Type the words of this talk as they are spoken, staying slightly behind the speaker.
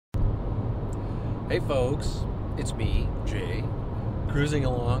Hey folks, it's me, Jay, cruising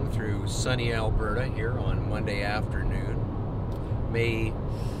along through sunny Alberta here on Monday afternoon, May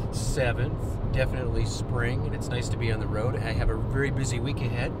 7th. Definitely spring, and it's nice to be on the road. I have a very busy week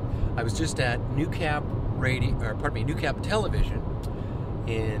ahead. I was just at Newcap Television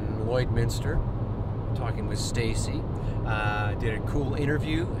in Lloydminster, talking with Stacy. Did a cool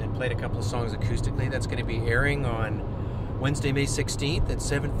interview and played a couple of songs acoustically. That's going to be airing on Wednesday, May 16th at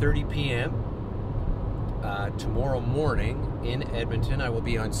 7:30 p.m. Tomorrow morning in Edmonton. I will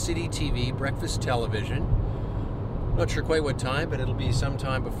be on City TV, breakfast television. Not sure quite what time, but it'll be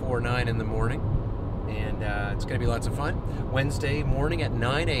sometime before 9 in the morning. And it's going to be lots of fun. Wednesday morning at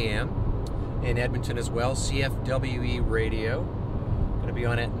 9 a.m. in Edmonton as well. CFWE Radio. Going to be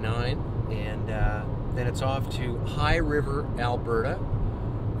on at 9. And then it's off to High River, Alberta.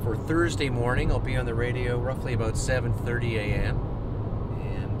 For Thursday morning, I'll be on the radio roughly about 7:30 a.m.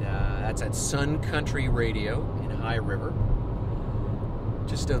 That's at Sun Country Radio in High River,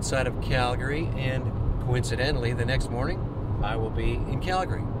 just outside of Calgary. And coincidentally, the next morning, I will be in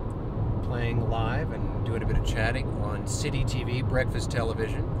Calgary, playing live and doing a bit of chatting on City TV, breakfast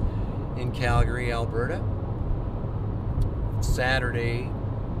television in Calgary, Alberta. Saturday,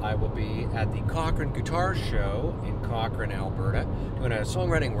 I will be at the Cochrane Guitar Show in Cochrane, Alberta, doing a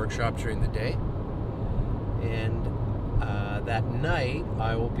songwriting workshop during the day. And that night,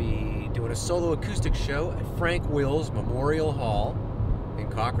 I will be doing a solo acoustic show at Frank Wills Memorial Hall in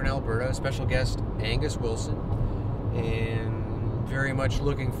Cochrane, Alberta. Special guest Angus Wilson. And very much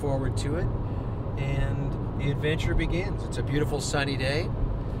looking forward to it. And the adventure begins. It's a beautiful sunny day.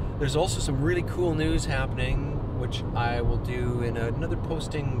 There's also some really cool news happening, which I will do in another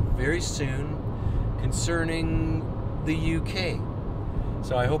posting very soon concerning the UK.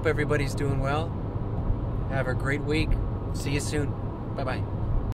 So I hope everybody's doing well. Have a great week. See you soon. Bye-bye.